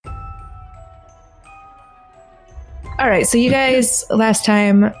All right, so you guys, last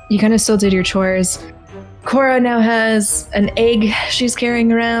time, you kind of still did your chores. Cora now has an egg she's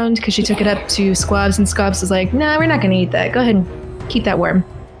carrying around because she took it up to Squabs, and Squabs was like, nah, we're not going to eat that. Go ahead and keep that warm.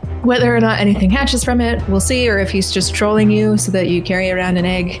 Whether or not anything hatches from it, we'll see, or if he's just trolling you so that you carry around an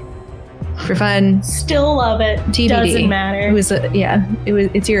egg for fun. Still love it. TBD. Doesn't matter.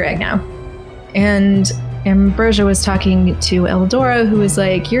 It's your egg now. And Ambrosia was talking to Eldora, who was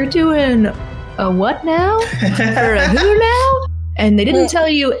like, you're doing a what now? Or a who now? And they didn't tell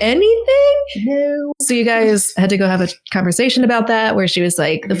you anything? No. So you guys had to go have a conversation about that, where she was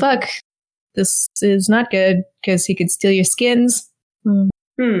like, the fuck? This is not good, because he could steal your skins. And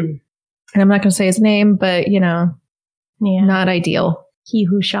I'm not going to say his name, but, not ideal. He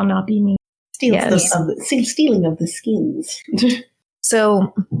who shall not be named. Stealing of the skins.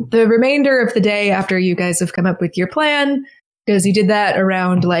 So the remainder of the day after you guys have come up with your plan, because you did that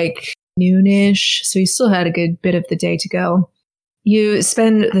around like noonish, so you still had a good bit of the day to go. You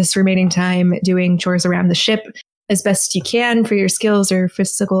spend this remaining time doing chores around the ship as best you can for your skills or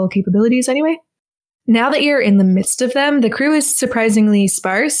physical capabilities anyway. Now that you're in the midst of them, the crew is surprisingly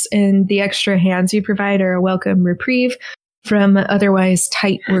sparse, and the extra hands you provide are a welcome reprieve from otherwise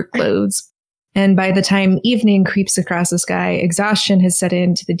tight workloads. And by the time evening creeps across the sky, exhaustion has set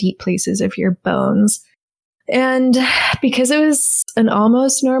into the deep places of your bones. And because it was an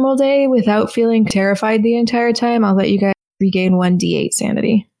almost normal day without feeling terrified the entire time, I'll let you guys regain 1d8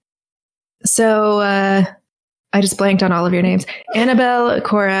 sanity. So I just blanked on all of your names. Annabelle,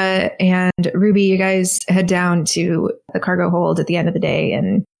 Cora, and Ruby, you guys head down to the cargo hold at the end of the day,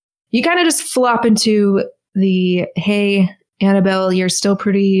 and you kind of just flop into the hay. Annabelle, you're still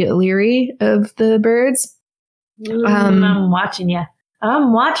pretty leery of the birds. I'm watching you.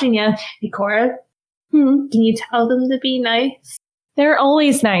 Hey, Cora, can you tell them to be nice? They're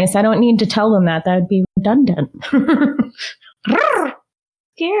always nice. I don't need to tell them that. That would be redundant.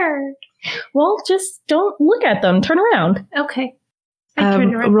 Scared. Well, just don't look at them. Turn around. Okay. I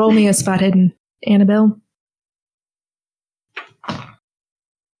turn around. Roll me a spot hidden, Annabelle.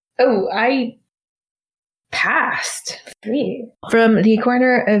 Oh, I passed. 3. From the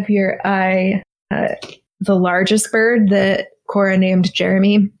corner of your eye, the largest bird that Cora named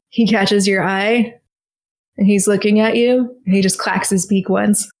Jeremy, he catches your eye, and he's looking at you, and he just clacks his beak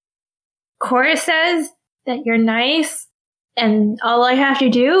once. Cora says that you're nice, and all I have to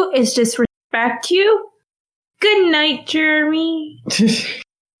do is just respect you. Good night, Jeremy. But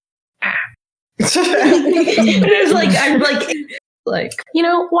it's like, I'm like,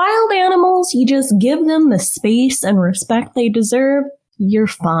 wild animals, you just give them the space and respect they deserve, you're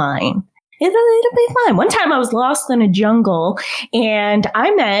fine. It'll be fine. One time I was lost in a jungle and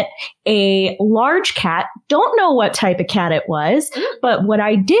I met a large cat. Don't know what type of cat it was, but what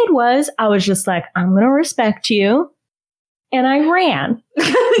I did was I was just like, I'm going to respect you. And I ran.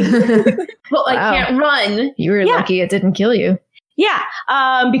 Well, I can't run. You were lucky it didn't kill you. Yeah,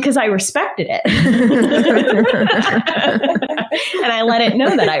 because I respected it. And I let it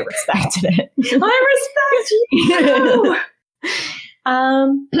know that I respected it. I respect you.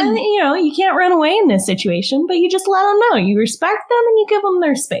 And, you can't run away in this situation, but you just let them know. You respect them and you give them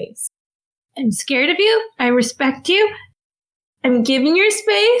their space. I'm scared of you. I respect you. I'm giving you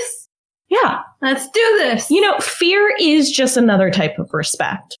space. Yeah. Let's do this. Fear is just another type of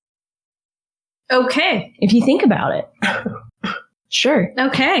respect. Okay. If you think about it. Sure.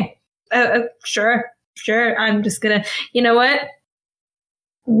 Okay. Sure. I'm just gonna, you know what?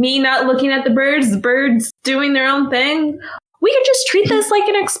 Me not looking at the birds doing their own thing. We could just treat this like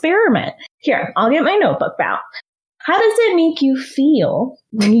an experiment. Here, I'll get my notebook out. How does it make you feel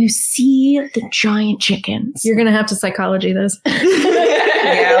when you see the giant chickens? You're gonna have to psychology this.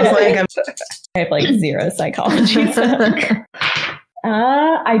 Yeah, I was like, I have like 0 psychology. So.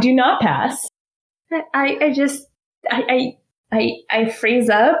 I do not pass. I freeze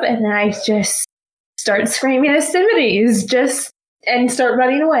up and then I just start screaming obscenities and start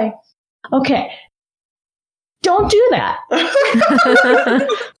running away. Okay. Don't do that.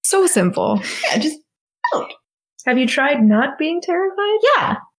 So simple. yeah, just don't. Have you tried not being terrified?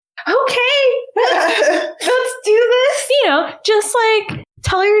 Yeah. Okay. Let's do this. Just like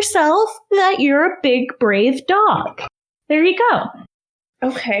tell yourself that you're a big, brave dog. There you go.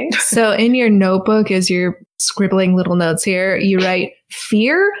 Okay. So in your notebook, as you're scribbling little notes here, you write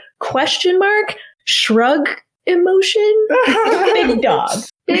fear, ? Shrug emotion, Big dog.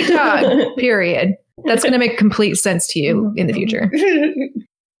 big dog, period. That's going to make complete sense to you in the future.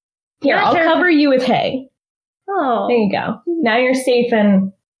 Here, I'll cover you with hay. Oh. There you go. Now you're safe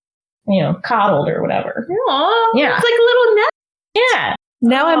and, coddled or whatever. Aww. Yeah. It's like a little net. Yeah.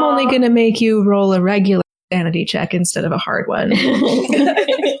 Now I'm only going to make you roll a regular sanity check instead of a hard one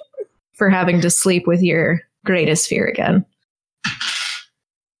for having to sleep with your greatest fear again.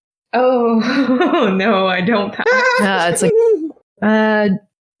 Oh, no, I don't pass. It's like,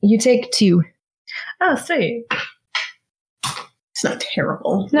 you take 2. Oh, sweet. It's not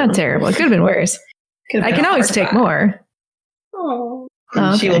terrible. Not terrible. It could have been worse. I can always take more. Oh.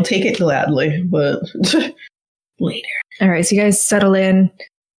 Oh, She okay. will take it gladly, but later. All right, so you guys settle in.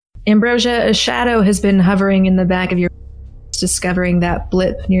 Ambrosia, a shadow has been hovering in the back of your discovering that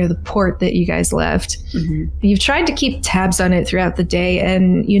blip near the port that you guys left. Mm-hmm. You've tried to keep tabs on it throughout the day,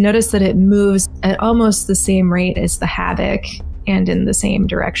 and you notice that it moves at almost the same rate as the Havoc and in the same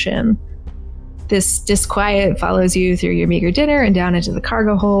direction. This disquiet follows you through your meager dinner and down into the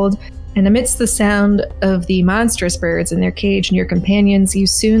cargo hold, and amidst the sound of the monstrous birds in their cage and your companions, you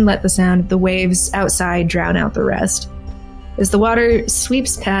soon let the sound of the waves outside drown out the rest. As the water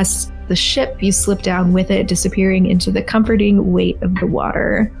sweeps past the ship, you slip down with it, disappearing into the comforting weight of the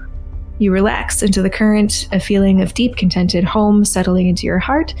water. You relax into the current, a feeling of deep contented home settling into your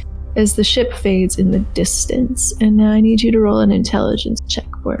heart as the ship fades in the distance. And now I need you to roll an intelligence check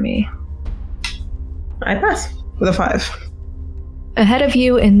for me. I pass with a 5. Ahead of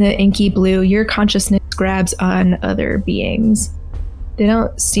you in the inky blue, your consciousness grabs on other beings. They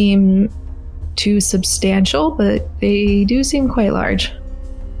don't seem too substantial, but they do seem quite large.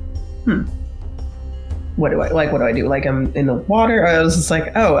 What do I do? Like, I'm in the water? I was just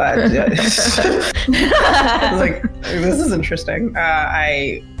like, oh, I was like, this is interesting.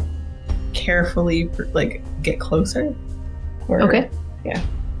 I carefully, like, get closer. Or, Okay. Yeah.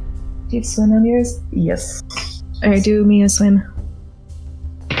 Do you swim on yours? Yes. All right, do me a swim.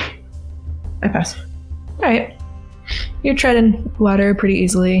 I pass. All right. You're treading water pretty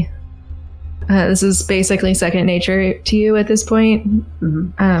easily. This is basically second nature to you at this point.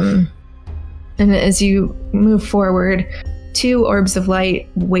 Mm-hmm. And as you move forward, 2 orbs of light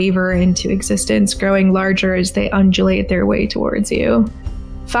waver into existence, growing larger as they undulate their way towards you.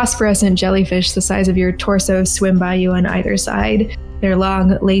 Phosphorescent jellyfish the size of your torso swim by you on either side, their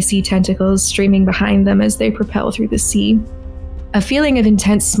long, lacy tentacles streaming behind them as they propel through the sea. A feeling of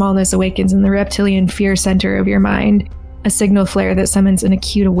intense smallness awakens in the reptilian fear center of your mind, a signal flare that summons an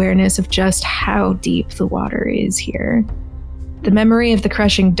acute awareness of just how deep the water is here. The memory of the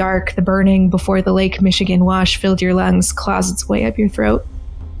crushing dark, the burning before the Lake Michigan wash filled your lungs, claws its way up your throat.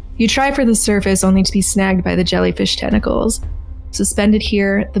 You try for the surface only to be snagged by the jellyfish tentacles. Suspended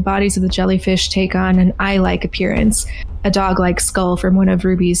here, the bodies of the jellyfish take on an eye-like appearance, a dog-like skull from one of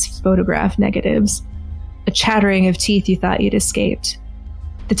Ruby's photograph negatives. A chattering of teeth you thought you'd escaped.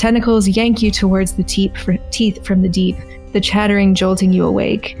 The tentacles yank you towards the teeth from the deep, the chattering jolting you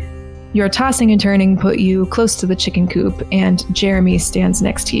awake. Your tossing and turning put you close to the chicken coop, and Jeremy stands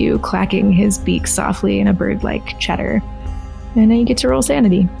next to you, clacking his beak softly in a bird-like chatter. And now you get to roll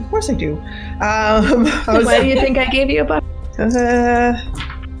sanity. Of course I do. Why do you think I gave you a buff?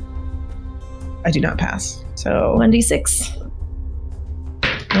 I do not pass. So 1d6.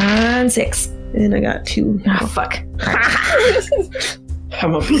 1, 6. and I got 2. Oh, fuck.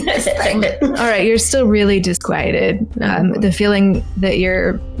 I'm All right, you're still really disquieted. The feeling that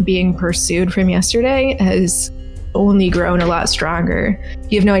you're being pursued from yesterday has only grown a lot stronger.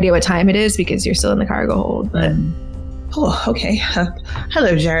 You have no idea what time it is because you're still in the cargo hold. But Oh, okay.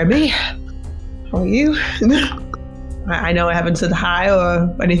 Hello, Jeremy. How are you? I know I haven't said hi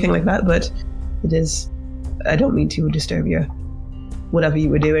or anything like that, but it is. I don't mean to disturb you. Whatever you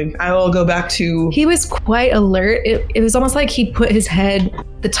were doing, I will go back to. He was quite alert. It was almost like he put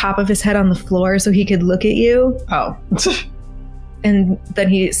the top of his head on the floor so he could look at you. Oh. And then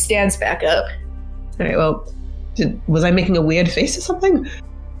he stands back up. All right. Well, was I making a weird face or something? Or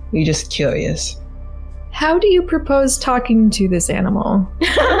are you just curious? How do you propose talking to this animal?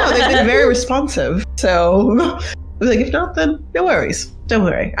 No, they've been very responsive. So, I was like, if not, then no worries. Don't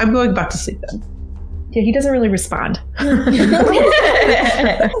worry. I'm going back to sleep then. Yeah, he doesn't really respond. All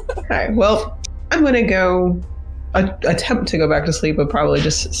right. Well, I'm going to go attempt to go back to sleep, but probably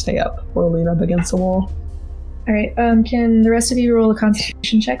just stay up or lean up against the wall. All right. Can the rest of you roll a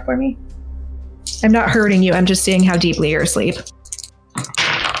constitution check for me? I'm not hurting you. I'm just seeing how deeply you're asleep.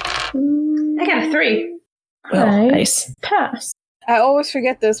 I got a 3. Oh, nice. Pass. I always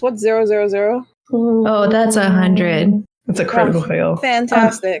forget this. What's 000? Oh, that's 100. It's a critical fail.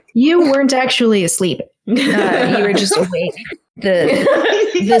 Fantastic. You weren't actually asleep. You were just awake.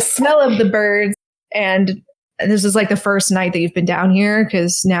 The smell of the birds, and this is like the first night that you've been down here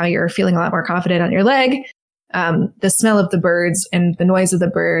because now you're feeling a lot more confident on your leg. The smell of the birds and the noise of the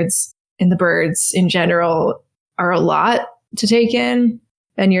birds and the birds in general are a lot to take in.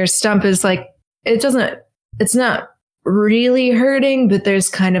 And your stump is like, it doesn't it's not really hurting, but there's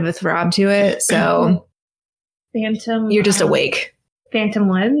kind of a throb to it. So Phantom. you're just awake. Phantom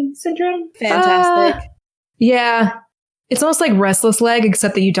limb syndrome? Fantastic. Yeah. It's almost like restless leg,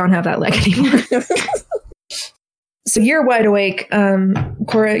 except that you don't have that leg anymore. So you're wide awake.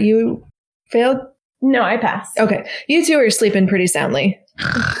 Cora, you failed? No, I passed. Okay. You two are sleeping pretty soundly.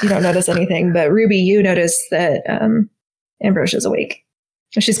 You don't notice anything, but Ruby, you notice that Ambrosia's awake.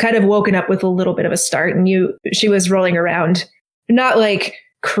 She's kind of woken up with a little bit of a start, and she was rolling around. Not like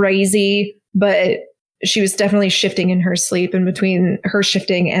crazy, but she was definitely shifting in her sleep, and between her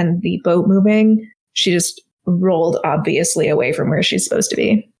shifting and the boat moving, she just rolled obviously away from where she's supposed to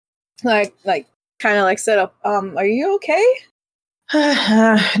be. Like kind of like set up. Are you okay?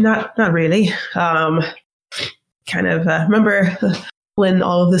 Not really. Kind of remember when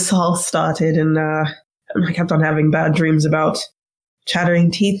all of this all started, and I kept on having bad dreams about chattering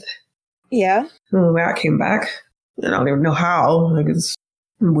teeth. Yeah. Oh, that came back. And I don't even know how. Like, it's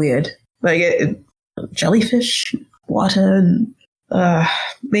weird. Like jellyfish, water, and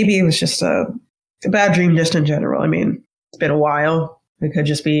maybe it was just a bad dream just in general. I mean, it's been a while. It could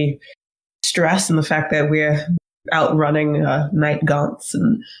just be stress and the fact that we're out running night gaunts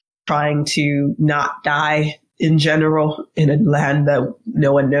and trying to not die in general in a land that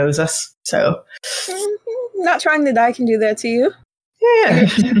no one knows us. So, Not trying to die can do that to you. yeah.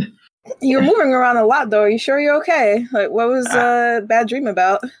 You're moving around a lot, though. Are you sure you're okay? Like, what was bad dream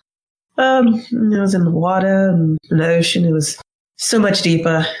about? It was in the water and in the ocean. It was so much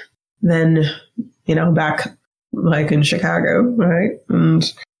deeper than, back like in Chicago, right? And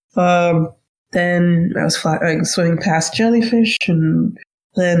then I was swimming past jellyfish, and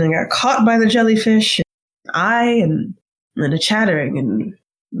then I got caught by the jellyfish, and a chattering, and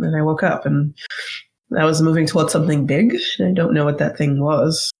then I woke up, and I was moving towards something big. I don't know what that thing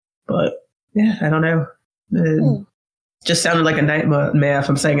was, but yeah, I don't know. It just sounded like a nightmare if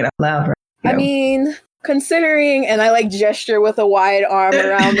I'm saying it out loud, right? I mean, considering, and I gesture with a wide arm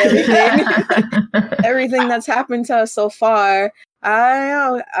around everything that's happened to us so far. I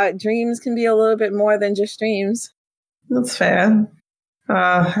know dreams can be a little bit more than just dreams. That's fair.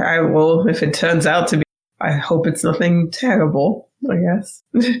 I will, if it turns out to be, I hope it's nothing terrible, I guess.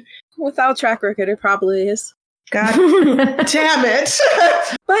 Without track record, it probably is. God damn it.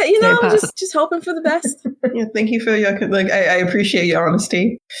 But, I'm just hoping for the best. Yeah, thank you for your, I appreciate your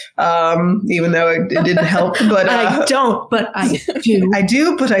honesty, even though it didn't help. But I don't, but I do. I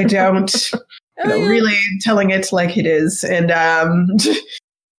do, but I don't. Really telling it like it is. And I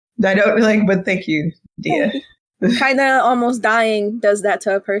don't, but thank you, dear. Kind of almost dying does that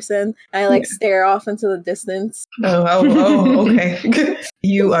to a person. I stare off into the distance. Oh, okay.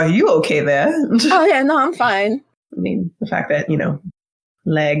 Are you okay there? Oh yeah, no, I'm fine. I mean, the fact that,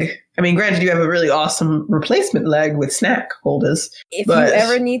 leg. I mean, granted, you have a really awesome replacement leg with snack holders. If you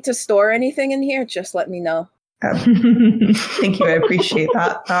ever need to store anything in here, just let me know. Thank you. I appreciate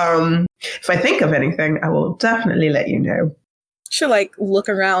that. If I think of anything, I will definitely let you know. Should look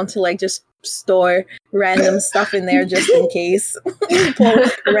around to just store random stuff in there just in case. Pull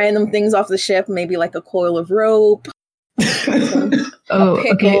random things off the ship, maybe a coil of rope, a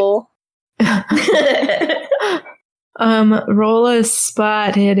pickle. Okay. Roll a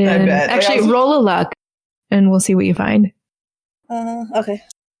spot hidden. Actually, roll a luck, and we'll see what you find. Okay.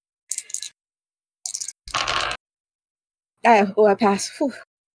 I passed.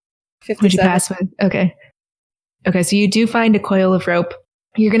 57. Would you pass with? Okay. Okay, so you do find a coil of rope.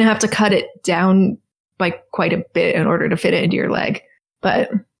 You're going to have to cut it down by quite a bit in order to fit it into your leg. But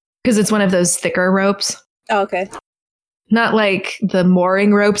because it's one of those thicker ropes. Oh, okay. Not like the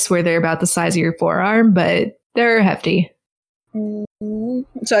mooring ropes where they're about the size of your forearm, but they're hefty.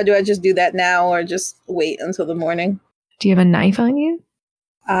 So do I just do that now or just wait until the morning? Do you have a knife on you?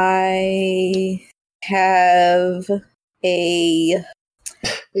 I have a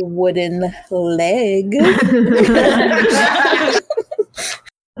wooden leg. Hit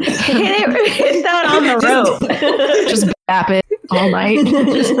that on the rope. Just bap it all night.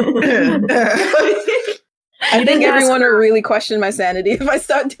 I think everyone will really question my sanity if I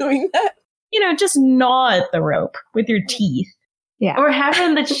start doing that. Just gnaw at the rope with your teeth. Yeah. Or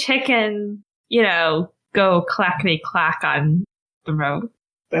having the chicken, go clackety clack on the rope.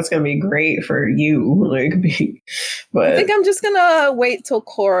 That's gonna be great for you. But I think I'm just gonna wait till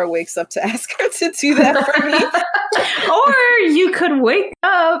Cora wakes up to ask her to do that for me. Or you could wake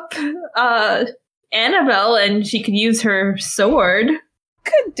up Annabelle and she could use her sword.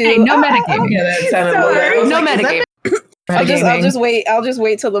 Could do. Hey, no metagame. yeah, that sounded a little. No metagame. I'll just wait. I'll just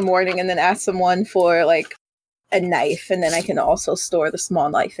wait till the morning and then ask someone for a knife, and then I can also store the small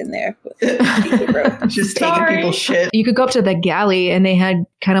knife in there. With the rope. Just taking people's shit. You could go up to the galley and they had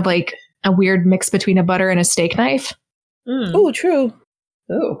kind of like a weird mix between a butter and a steak knife. Oh, true.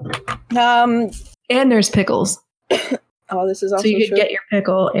 Oh. And there's pickles. Oh, this is also so you could true. get your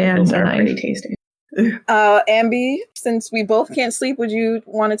pickle and Those a are knife. pretty tasty. Ambi, since we both can't sleep, would you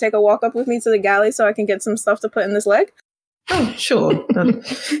want to take a walk up with me to the galley so I can get some stuff to put in this leg? Oh, sure.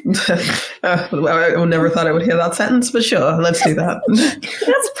 I never thought I would hear that sentence, but sure, let's do that.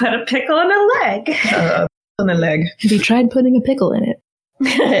 Let's put a pickle in a leg. On a leg. Have you tried putting a pickle in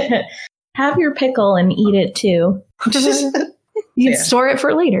it? Have your pickle and eat it too. You can Yeah. store it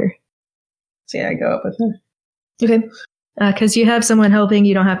for later. So yeah, I go up with her. Okay. Because you have someone helping,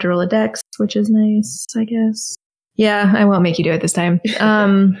 you don't have to roll a dex, which is nice, I guess. Yeah, I won't make you do it this time.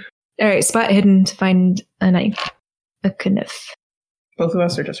 All right, spot hidden to find a knife. A knife. Both of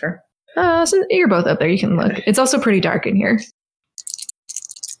us or just her? So you're both up there. You can look. It's also pretty dark in here.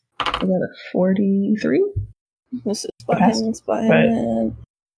 I got a 43. This is spot Pass. hidden.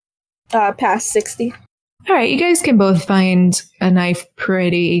 Past 60. All right, you guys can both find a knife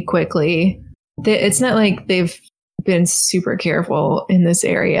pretty quickly. It's not like they've been super careful in this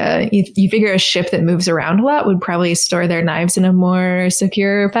area. You figure a ship that moves around a lot would probably store their knives in a more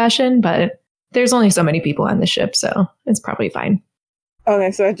secure fashion, but there's only so many people on the ship, so it's probably fine.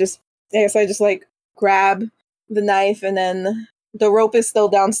 Okay, so I just like grab the knife, and then the rope is still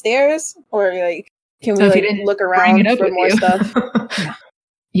downstairs, or like can we So if you like didn't look bring around it up for with more you. stuff?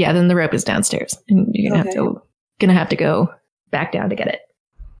 Yeah, then the rope is downstairs, and you're gonna have to go back down to get it.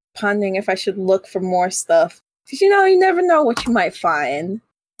 Pondering if I should look for more stuff, because you never know what you might find.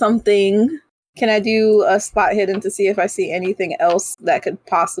 Something. Can I do a spot hidden to see if I see anything else that could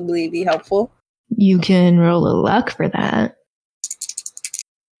possibly be helpful? You can roll a luck for that.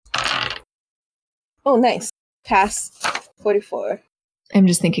 Oh, nice. Pass 44. I'm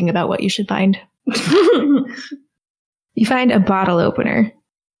just thinking about what you should find. You find a bottle opener.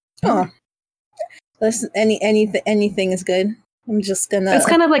 Oh, listen, anything is good. I'm just gonna. It's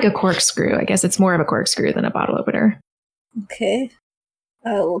kind of like a corkscrew. I guess it's more of a corkscrew than a bottle opener. Okay,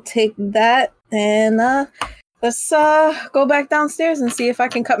 I will take that, and let's go back downstairs and see if I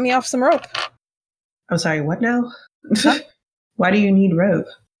can cut me off some rope. I'm sorry, what now? Why do you need rope?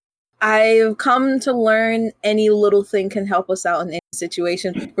 I've come to learn any little thing can help us out in any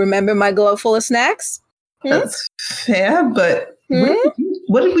situation. Remember my glove full of snacks? That's fair, but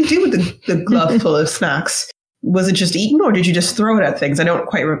what did we do with the glove full of snacks? Was it just eaten, or did you just throw it at things? I don't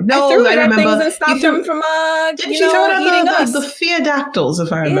quite remember. No, I threw it at remember. things and stopped them from Didn't you throw it eating at us. the feodactyls,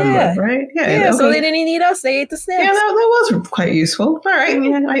 if I remember, Yeah. right? Yeah, okay. so they didn't eat us. They ate the snacks. Yeah, that was quite useful. All right,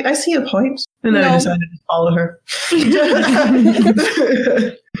 yeah, I see a point. And then I No. decided to follow her.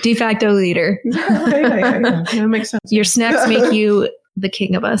 De facto leader. Yeah, that makes sense. Your snacks make you the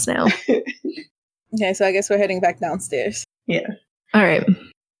king of us now. Okay, so I guess we're heading back downstairs. Yeah. All right.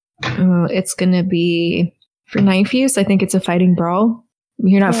 It's going to be for knife use. I think it's a fighting brawl.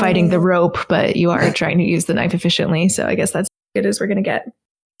 You're not fighting the rope, but you are trying to use the knife efficiently. So I guess that's as good as we're going to get.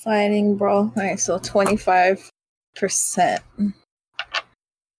 Fighting brawl. All right, so 25%.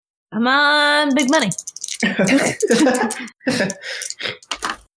 Come on, big money.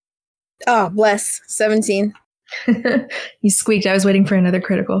 Oh, bless. 17. You squeaked. I was waiting for another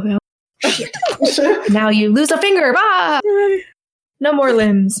critical fail. Now you lose a finger. Ah! No more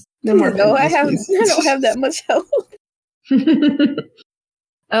limbs. No more. No, I fingers, don't have that much health.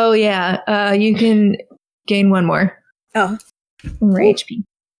 Oh, yeah. You can gain one more. Oh, One more HP.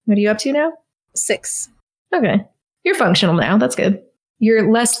 What are you up to now? 6. Okay. You're functional now. That's good.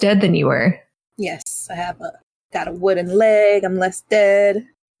 You're less dead than you were. Yes, I have got a wooden leg. I'm less dead.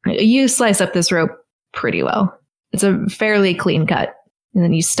 You slice up this rope pretty well. It's a fairly clean cut. And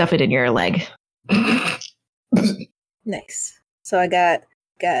then you stuff it in your leg. Nice. So I got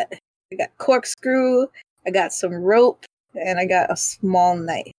corkscrew, I got some rope, and I got a small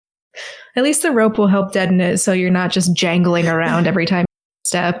knife. At least the rope will help deaden it so you're not just jangling around every time you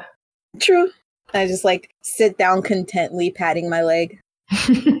step. True. I just sit down contently patting my leg.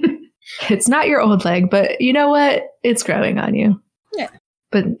 It's not your old leg, but you know what? It's growing on you. Yeah.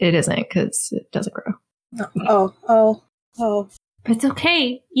 But it isn't because it doesn't grow. Oh. But it's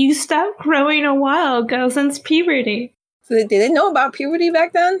okay. You stopped growing a while ago since puberty. So did they know about puberty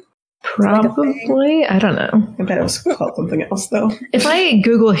back then? Probably. I don't know. I bet it was called something else, though. If I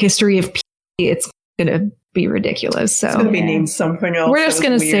Google history of puberty, it's going to be ridiculous. So It's going to be named something else. we're just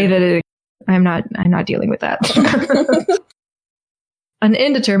going to say that I'm not dealing with that. An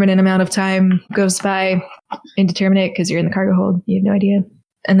indeterminate amount of time goes by. Indeterminate because you're in the cargo hold. You have no idea.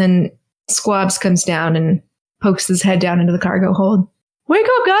 And then Squabs comes down and pokes his head down into the cargo hold. Wake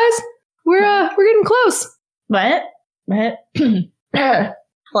up, guys! We're getting close. What?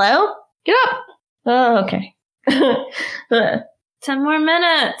 Hello? Get up! Oh, okay. 10 more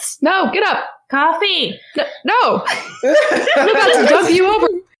minutes. No, get up! Coffee. No! I'm about to dump you over.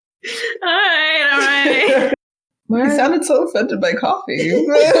 All right. You sounded so offended by coffee.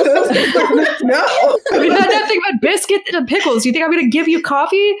 No. We had nothing but biscuit and pickles. You think I'm going to give you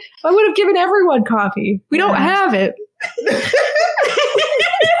coffee? I would have given everyone coffee. We don't have it.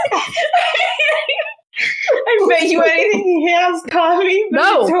 I bet you anything he has coffee. But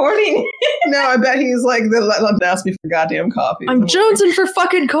No. he's hoarding. No, I bet he's like, let them ask me for goddamn coffee. I'm jonesing for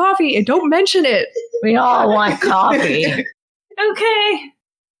fucking coffee, and don't mention it. We all want coffee. Okay.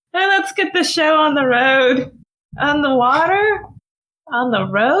 Now let's get the show on the road. On the water? On the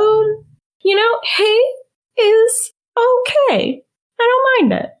road? You know, hay is okay. I don't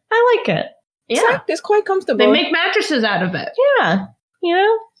mind it. I like it. Yeah, it's quite comfortable. They make mattresses out of it. Yeah. You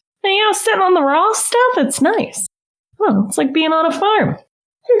know? And, sitting on the raw stuff, it's nice. Well, it's like being on a farm.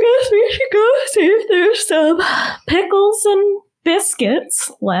 I guess we should go see if there's some pickles and biscuits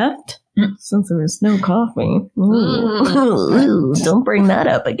left. Since there was no coffee. Ooh, don't bring that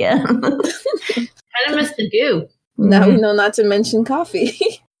up again. I done missed the goo. Now we know not to mention coffee.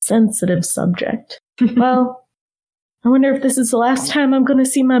 Sensitive subject. Well, I wonder if this is the last time I'm going to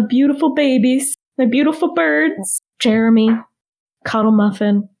see my beautiful babies, my beautiful birds. Jeremy, Cuddle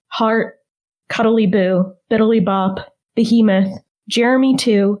Muffin, Heart, Cuddly Boo, Biddly Bop, Behemoth, Jeremy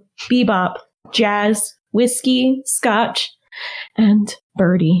 2, Bebop, Jazz, Whiskey, Scotch, and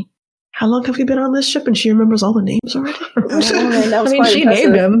Birdie. How long have you been on this ship and she remembers all the names already? That was I mean, quite she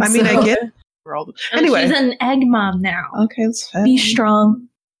impressive. named them. I mean, so. I get it. Anyway. She's an egg mom now. Okay, that's fair. Be strong.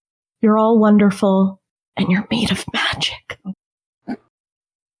 You're all wonderful, and you're made of magic.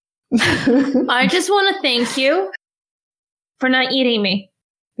 I just want to thank you for not eating me.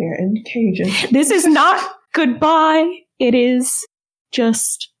 They're in cages. This is not goodbye. It is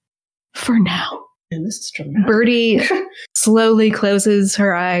just for now. And this is dramatic. Birdie slowly closes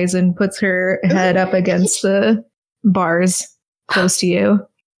her eyes and puts her head up against the bars close to you.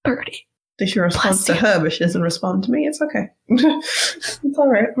 Birdie. She responds to her, but she doesn't respond to me. It's okay. It's all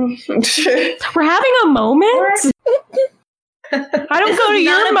right. We're having a moment. I don't go to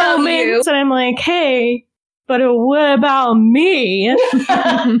your about moments and I'm like, hey, but what about me?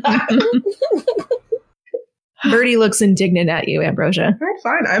 Birdie looks indignant at you, Ambrosia. All right,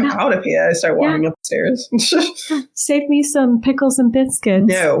 fine. I'm out of here. I start walking upstairs. Save me some pickles and biscuits.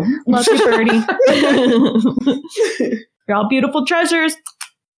 No. Love you, Birdie. You're all beautiful treasures.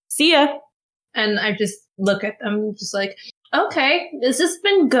 See ya. And I just look at them just like, okay, this has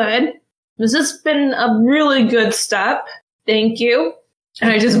been good. This has been a really good step. Thank you.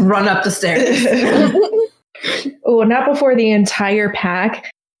 And I just run up the stairs. Oh, not before the entire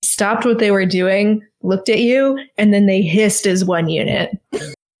pack stopped what they were doing, looked at you, and then they hissed as one unit.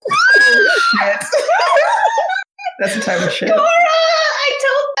 Shit. That's the type of shit. I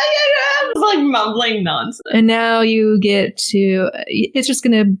was like mumbling nonsense. And now you get to... It's just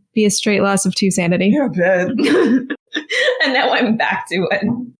going to be a straight loss of 2 sanity. Yeah, bad. And now I'm back to it.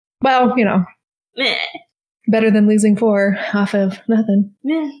 Well, Meh. better than losing 4 off of nothing.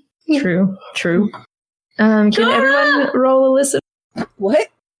 Meh. True. Can everyone roll a listen? What?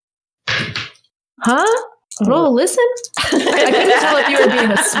 Huh? Roll a listen? I couldn't tell if you were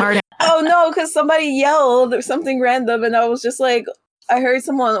being a smart ass. Oh no, because somebody yelled or something random, and I was just like, I heard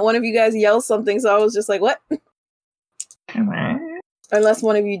one of you guys yell something, so I was just like, what? Unless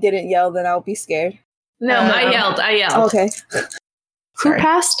one of you didn't yell, then I'll be scared. No, I yelled. Okay, Who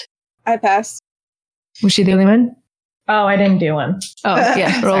passed? I passed. Was she the only one? Oh, I didn't do one. Oh,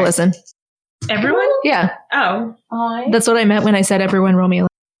 yeah. Roll a listen. Everyone? Yeah. Oh. That's what I meant when I said everyone roll me a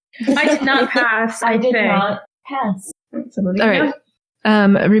listen. I did not pass. I did think. not pass. All right.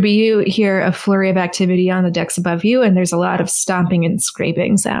 Ruby, you hear a flurry of activity on the decks above you, and there's a lot of stomping and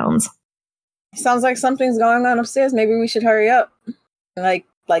scraping sounds. Sounds like something's going on upstairs. Maybe we should hurry up. Like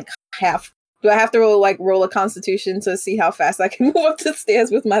half. Do I have to roll a Constitution to see how fast I can move up the stairs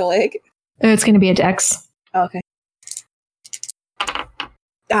with my leg? It's going to be a dex. Okay.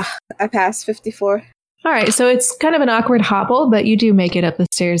 I passed 54. All right, so it's kind of an awkward hobble, but you do make it up the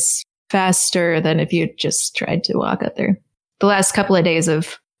stairs faster than if you just tried to walk up there. The last couple of days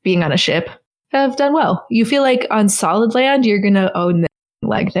of being on a ship have done well. You feel like on solid land, you're going to own the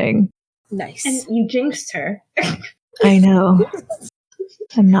leg thing. Nice. And you jinxed her. I know.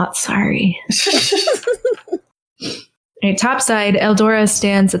 I'm not sorry. Topside, Eldora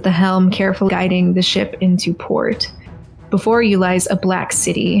stands at the helm, carefully guiding the ship into port. Before you lies a black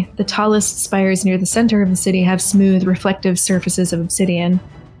city. The tallest spires near the center of the city have smooth, reflective surfaces of obsidian.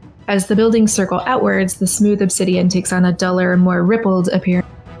 As the buildings circle outwards, the smooth obsidian takes on a duller, more rippled appearance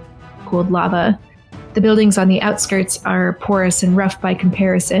of cooled lava. The buildings on the outskirts are porous and rough by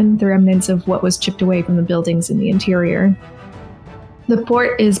comparison, the remnants of what was chipped away from the buildings in the interior. The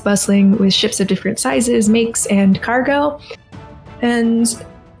port is bustling with ships of different sizes, makes, and cargo, and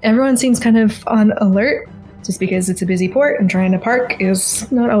everyone seems kind of on alert, just because it's a busy port and trying to park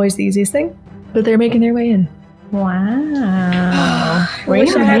is not always the easiest thing, but they're making their way in. Wow. I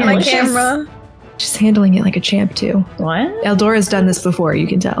wish I had my camera. Just handling it like a champ, too. What? Eldora's done this before, you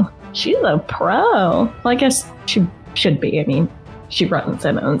can tell. She's a pro. Well, I guess she should be. I mean, she runs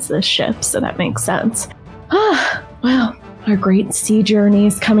and owns this ship, so that makes sense. Well, our great sea journey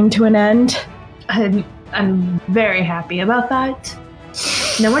is coming to an end. I'm very happy about that.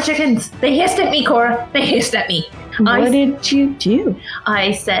 No more chickens. They hissed at me, Cora. They hissed at me. What did you do?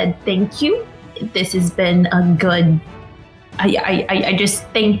 I said thank you. This has been a good. I just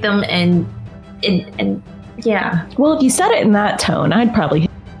thanked them and yeah. Well, if you said it in that tone, I'd probably.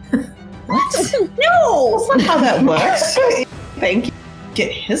 What? No, That's not how that works. Thank you.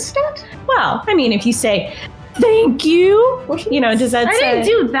 Get hissed at? Well, I mean, if you say thank you, does that I say? didn't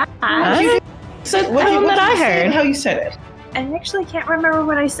do that. So tell them that I heard. How you said it? I actually can't remember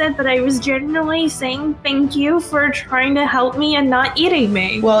what I said, but I was genuinely saying thank you for trying to help me and not eating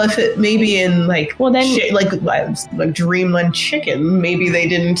me. Well, if it maybe in like then Dreamland Chicken, maybe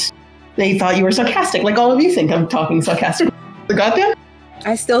they thought you were sarcastic, like all of you think I'm talking sarcastic. Got that?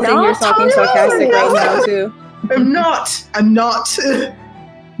 I still think you're talking sarcastic right now, too. I'm not.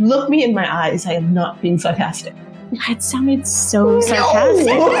 Look me in my eyes. I am not being sarcastic. That sounded so sarcastic.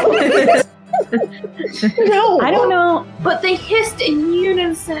 No. I don't know. But they hissed in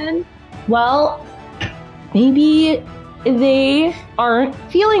unison. Well, maybe they aren't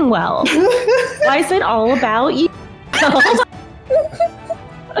feeling well. Why is it all about you?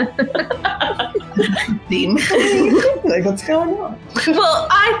 Theme. Like, what's going on? Well,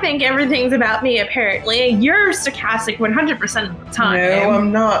 I think everything's about me, apparently. You're sarcastic 100% of the time. No,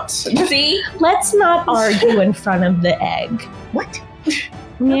 I'm not. See? Let's not argue in front of the egg. What?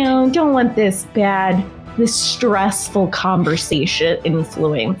 Don't want this stressful conversation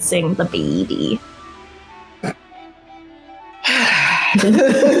influencing the baby.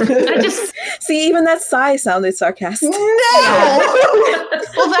 I just See, even that sigh sounded sarcastic. No!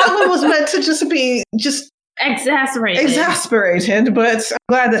 Well, that one was meant to just be exasperated, but I'm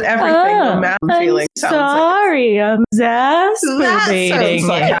glad that everything I'm feeling sounds sorry, I'm exasperating.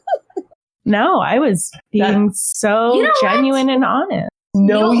 like No, I was being so genuine and honest.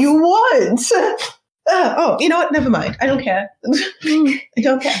 No, you weren't. You know what? Never mind. I don't care. I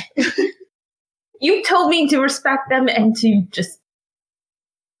don't care. You told me to respect them and to just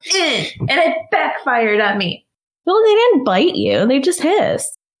and it backfired on me. Well, they didn't bite you. They just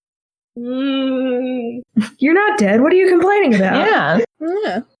hissed. You're not dead. What are you complaining about?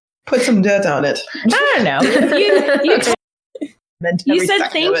 Yeah. Put some dirt on it. I don't know. You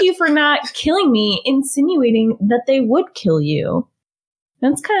said thank you for not killing me, insinuating that they would kill you.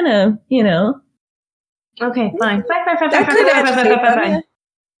 That's kind of, Okay, fine. Fine.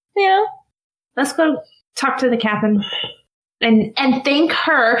 Yeah. Let's go talk to the captain and thank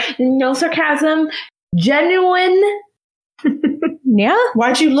her. No sarcasm. Genuine. Yeah.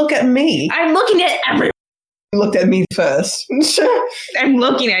 Why'd you look at me? I'm looking at everyone. You looked at me first. I'm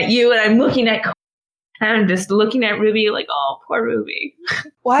looking at you and I'm looking at and I'm just looking at Ruby like, oh, poor Ruby.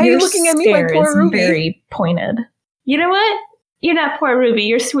 Why are you looking at me like poor Ruby? Very pointed. You know what? You're not poor Ruby.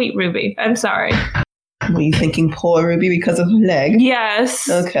 You're sweet Ruby. I'm sorry. Were you thinking poor Ruby because of her leg? Yes.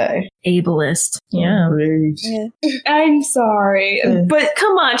 Okay. Ableist. Yeah. Rude. Yeah. I'm sorry. But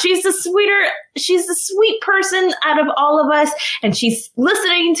come on. She's the sweet person out of all of us. And she's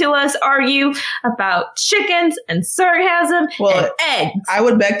listening to us argue about chickens and sarcasm and eggs. I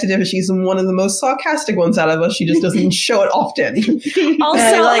would beg to differ. She's one of the most sarcastic ones out of us. She just doesn't show it often.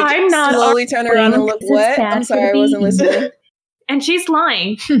 Also, I'm not slowly turn around and look. What? I'm sorry, I wasn't listening. And she's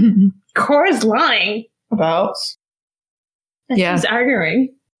lying. Cora's lying. About? Yeah. She's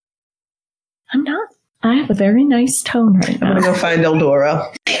arguing. I'm not. I have a very nice tone right now. I'm gonna go find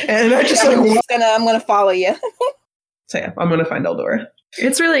Eldora. And I just I'm gonna follow you. So yeah, I'm gonna find Eldora.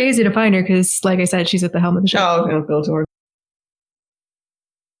 It's really easy to find her because, like I said, she's at the helm of the ship. Oh, okay, Eldora.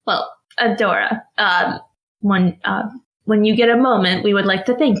 Well, Adora, when you get a moment, we would like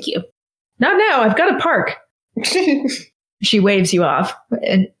to thank you. Not now. I've got to park. She waves you off,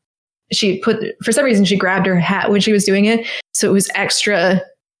 and for some reason, she grabbed her hat when she was doing it, so it was extra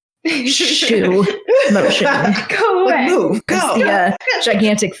shoo motion. Go away. Move, As go. the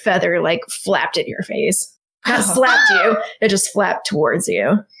gigantic feather like flapped in your face. Not slapped you, it just flapped towards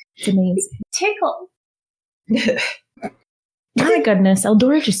you. It's amazing. Tickle. My goodness,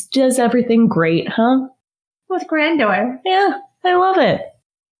 Eldora just does everything great, huh? With grandeur. Yeah, I love it.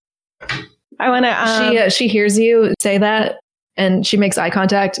 I want to. She hears you say that, and she makes eye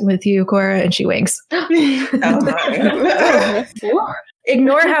contact with you, Cora, and she winks. Oh my.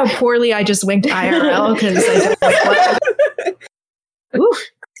 Ignore how poorly I just winked IRL because I don't like what. Ooh,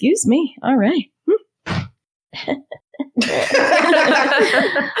 excuse me. All right.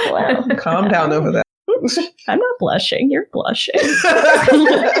 Wow. Calm down over there. I'm not blushing. You're blushing.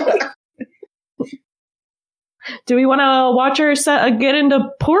 Do we want to watch her get into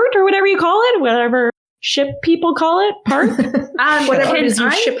port or whatever you call it? Whatever ship people call it? Park? Whatever Can it is you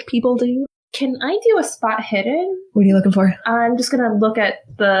I- ship people do. Can I do a spot hidden? What are you looking for? I'm just gonna look at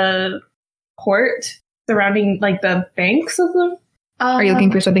the port surrounding, like, the banks of the. Are you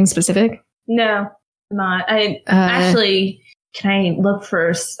looking for something specific? No, I'm not. Actually, can I look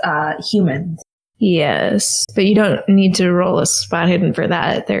for humans? Yes, but you don't need to roll a spot hidden for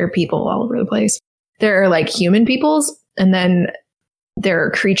that. There are people all over the place. There are like human peoples, and then there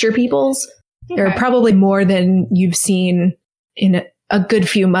are creature peoples. There are Okay. probably more than you've seen in a good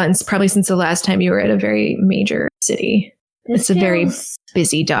few months, probably since the last time you were at a very major city. This It's a very feels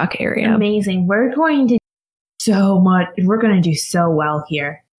busy dock area. amazing. We're going to so much. We're going to do so well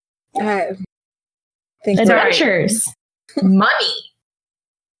here. I think Adventures. Money.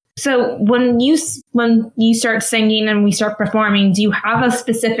 So when you start singing and we start performing, do you have a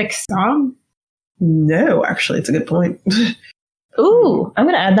specific song? No, actually, it's a good point. Ooh, I'm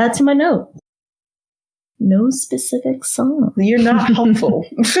going to add that to my note. No specific song. You're not helpful.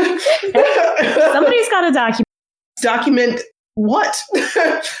 Somebody's got to document. Document what?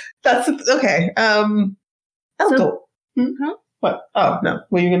 That's okay. I'll So- go. Huh? What? Oh no.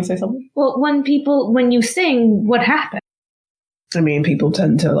 Were you going to say something? Well, when you sing, what happens? I mean, people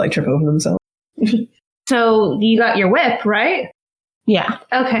tend to like trip over themselves. So you got your whip, right? Yeah.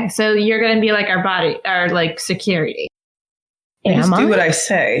 Okay, so you're going to be like our like security. I just Am do I? what I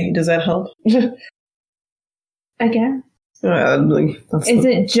say. Does that help? Again, That's is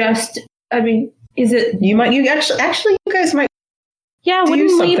it just? I mean, is it? You might. You actually. You guys might Yeah, do wouldn't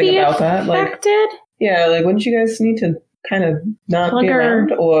we something be about that. Like, affected? yeah. Like, wouldn't you guys need to kind of not Plug be our-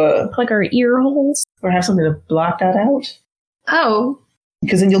 around, or Like our ear holes? have something to block that out? Oh,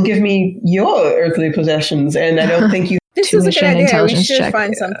 Because then you'll give me your earthly possessions, and I don't think you. This is a good Tuition idea. We intelligence should check.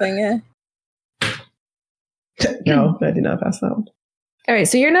 find something. Yeah. No, I did not pass that one. All right,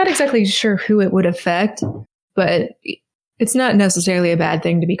 so you're not exactly sure who it would affect, but it's not necessarily a bad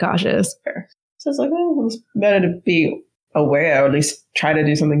thing to be cautious. So it's like, well, it's better to be aware, or at least try to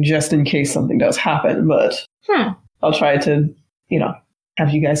do something just in case something does happen. But I'll try to,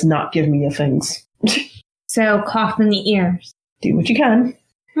 have you guys not give me your things. so cough in the ears. Do what you can.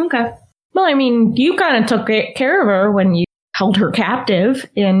 Okay. Well, I mean, you kind of took care of her when you held her captive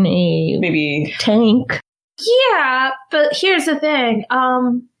in a Maybe, tank. Yeah, but here's the thing.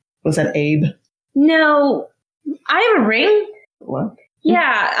 was that Abe? No, I have a ring. What?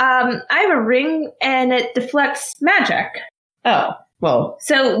 Yeah, I have a ring and it deflects magic. Oh, well,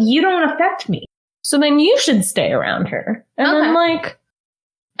 So you don't affect me. So then you should stay around her. And then, Okay.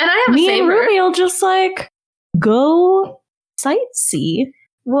 And I have me a and saber. Ruby will just, go sightsee.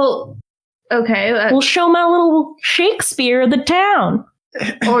 Well, okay. We'll show my little Shakespeare of the town.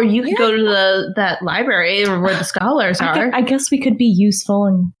 Or you could go to that library where the scholars are. I guess we could be useful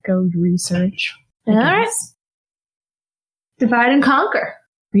and go research. I All right. guess. Divide and conquer.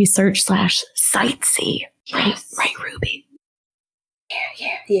 Research / sightsee. Right, Ruby.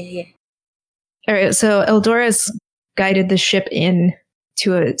 Yeah. All right, so Eldora's guided the ship in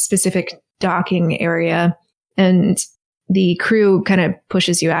to a specific docking area, and the crew kind of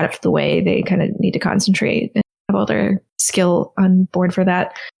pushes you out of the way. They kind of need to concentrate and have all their skill on board for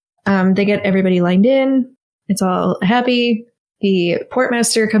that. They get everybody lined in. It's all happy. The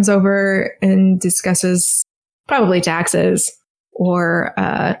portmaster comes over and discusses probably taxes or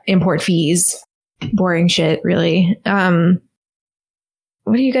import fees. Boring shit, really.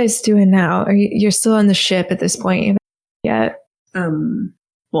 What are you guys doing now? You're still on the ship at this point yet?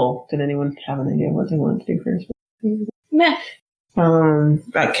 well, did anyone have an idea what they wanted to do first? Meh.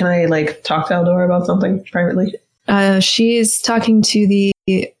 Can I, talk to Eldora about something privately? She's talking to the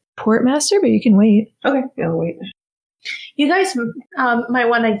portmaster, but you can wait. Okay, yeah, I'll wait. You guys might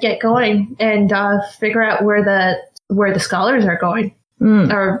want to get going and figure out where the scholars are going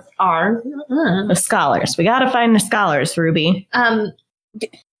or are. The scholars. We gotta find the scholars, Ruby.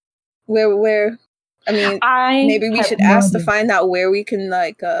 Where? I mean, maybe we should ask to find out where we can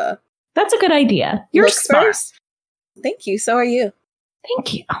that's a good idea. You're look smart. First. Thank you. So are you.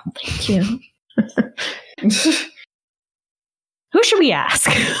 Thank you. Oh, thank you. Who should we ask?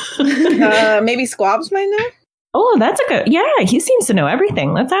 Maybe Squabs might know. Oh, that's a good. Yeah, he seems to know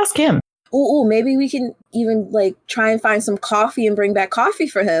everything. Let's ask him. Oh, maybe we can even try and find some coffee and bring back coffee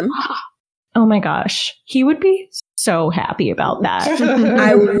for him. Oh my gosh, he would be so happy about that.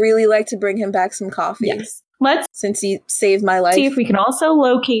 I would really like to bring him back some coffee. Yes. Let's since he saved my life. See if we can also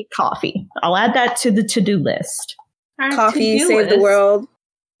locate coffee. I'll add that to the to-do list. Coffee, save the world.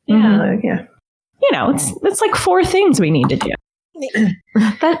 Yeah. Yeah. You know, it's like 4 things we need to do.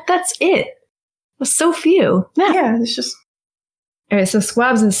 That's it. There's so few. Yeah, it's just... All right, so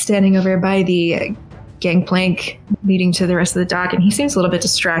Squabs is standing over by the gangplank leading to the rest of the dock, and he seems a little bit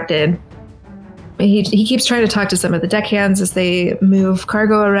distracted. He keeps trying to talk to some of the deckhands as they move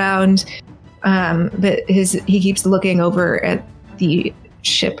cargo around, but he keeps looking over at the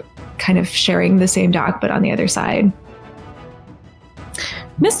ship, kind of sharing the same dock, but on the other side.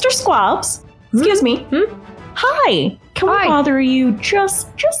 Mr. Squabs, excuse me. Hi. Can we bother you just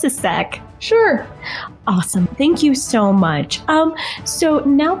a sec? Sure. Awesome. Thank you so much. So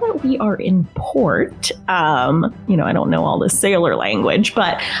now that we are in port, I don't know all the sailor language,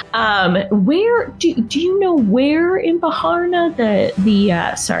 but where do you know where in Baharna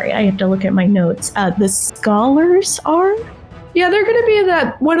the sorry, I have to look at my notes. The scholars are? Yeah, they're going to be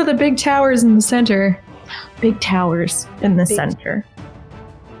at one of the big towers in the center. Big towers in the center.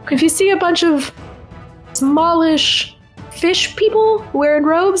 If you see a bunch of smallish fish people wearing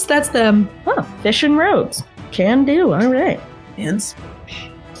robes, that's them. Oh, fish and robes. Can do. All right. Hands.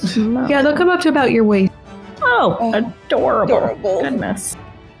 Yeah, they'll come up to about your waist. Oh, adorable. Goodness.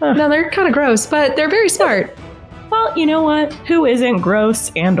 No, they're kind of gross, but they're very smart. Well, you know what? Who isn't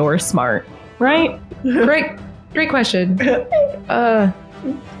gross and or smart, right? Great question.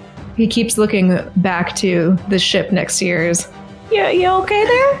 He keeps looking back to the ship next to yours. Yeah, you okay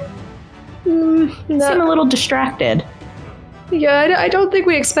there? No. Seem a little distracted. Yeah, I don't think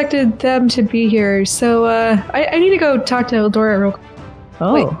we expected them to be here, so I need to go talk to Eldora real quick.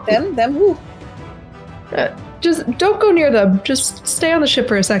 Oh. Wait, them who? Just don't go near them. Just stay on the ship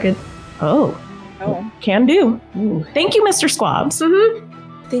for a second. Oh. Can do. Ooh. Thank you, Mr. Squabs. I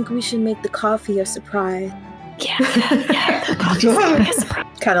think we should make the coffee a surprise. Yeah. The coffee's a surprise.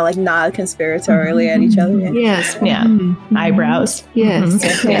 Kind of nod conspiratorially at each other. Yeah. Yes. Yeah. Eyebrows. Yes.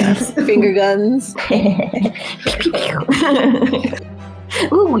 Yes. Finger guns.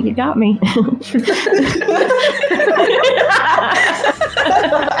 Ooh, you got me.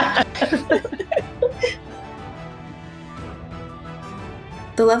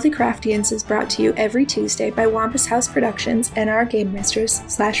 The Lovely Craftians is brought to you every Tuesday by Wampus House Productions and our game mistress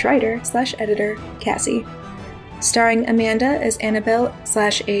 /writer/editor, Cassie. Starring Amanda as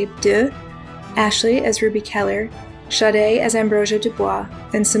Annabelle/Abe De, Ashley as Ruby Keller, Sade as Ambrosia Dubois,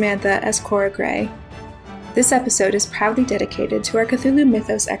 and Samantha as Cora Gray. This episode is proudly dedicated to our Cthulhu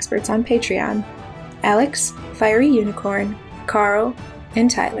Mythos experts on Patreon, Alex, Fiery Unicorn, Carl,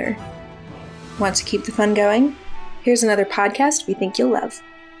 and Tyler. Want to keep the fun going? Here's another podcast we think you'll love.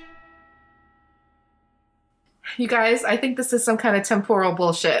 You guys, I think this is some kind of temporal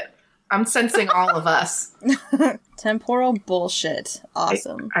bullshit. I'm sensing all of us. Temporal bullshit.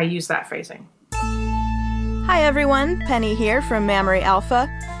 Awesome. I use that phrasing. Hi everyone, Penny here from Mammary Alpha.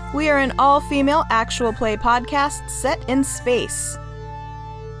 We are an all-female actual play podcast set in space.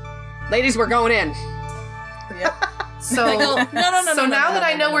 Ladies, we're going in. Yep. So now that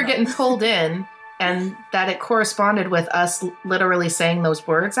I know we're getting pulled in, and that it corresponded with us literally saying those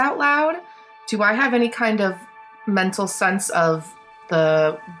words out loud, do I have any kind of mental sense of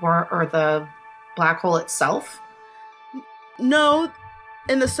the black hole itself? No,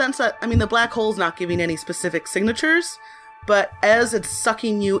 in the sense that, the black hole's not giving any specific signatures, but as it's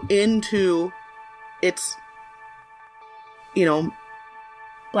sucking you into its,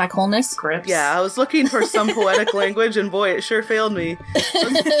 black holeness? Grips. Yeah, I was looking for some poetic language, and boy, it sure failed me.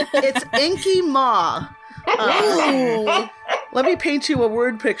 It's Inky Maw. Let me paint you a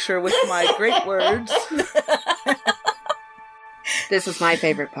word picture with my great words. This is my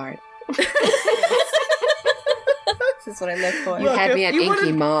favorite part. This is what I live for. You had me at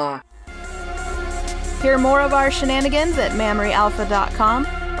Inky Maw. Hear more of our shenanigans at MammryAlpha.com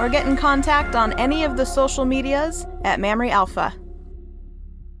or get in contact on any of the social medias at Mammary Alpha.